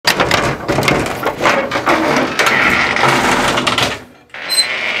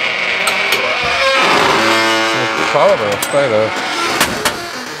solid or it'll stay there.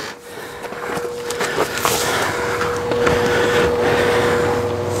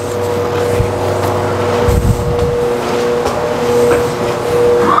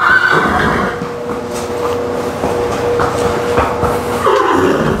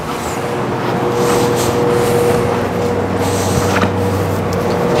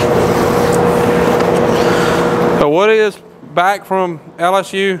 So Woody is back from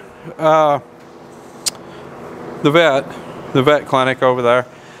LSU, the vet clinic over there.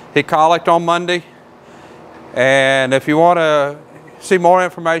 He colic'd on Monday, and if you want to see more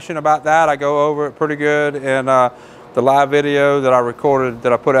information about that, I go over it pretty good in the live video that I recorded,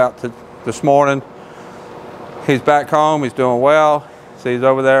 that I put out this morning. He's back home, he's doing well. So he's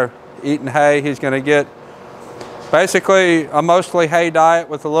over there eating hay. He's going to get basically a mostly hay diet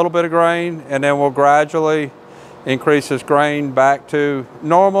with a little bit of grain, and then we'll gradually increase his grain back to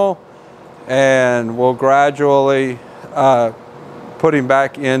normal, and we'll gradually put him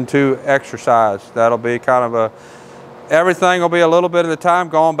back into exercise. That'll be kind of everything will be a little bit at a time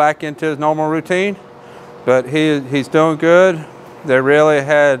going back into his normal routine, but he's doing good. They really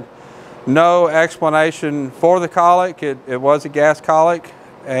had no explanation for the colic. It was a gas colic,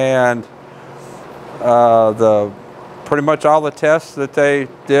 and pretty much all the tests that they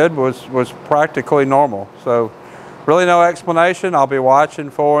did was practically normal. So really no explanation. I'll be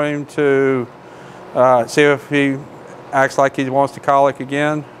watching for him to see if he acts like he wants to colic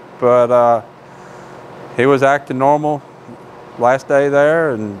again. But he was acting normal last day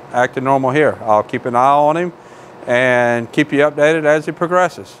there and acting normal here. I'll keep an eye on him and keep you updated as he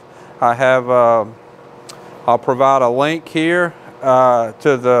progresses. I have, I'll provide a link here to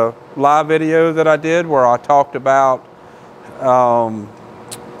the live video that I did where I talked about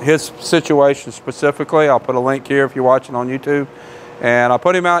his situation specifically. I'll put a link here if you're watching on YouTube. And I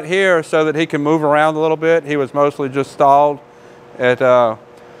put him out here so that he can move around a little bit. He was mostly just stalled at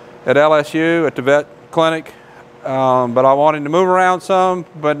LSU, at the vet clinic. But I want him to move around some,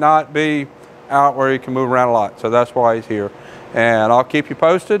 but not be out where he can move around a lot. So that's why he's here. And I'll keep you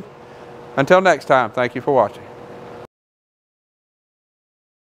posted. Until next time, thank you for watching.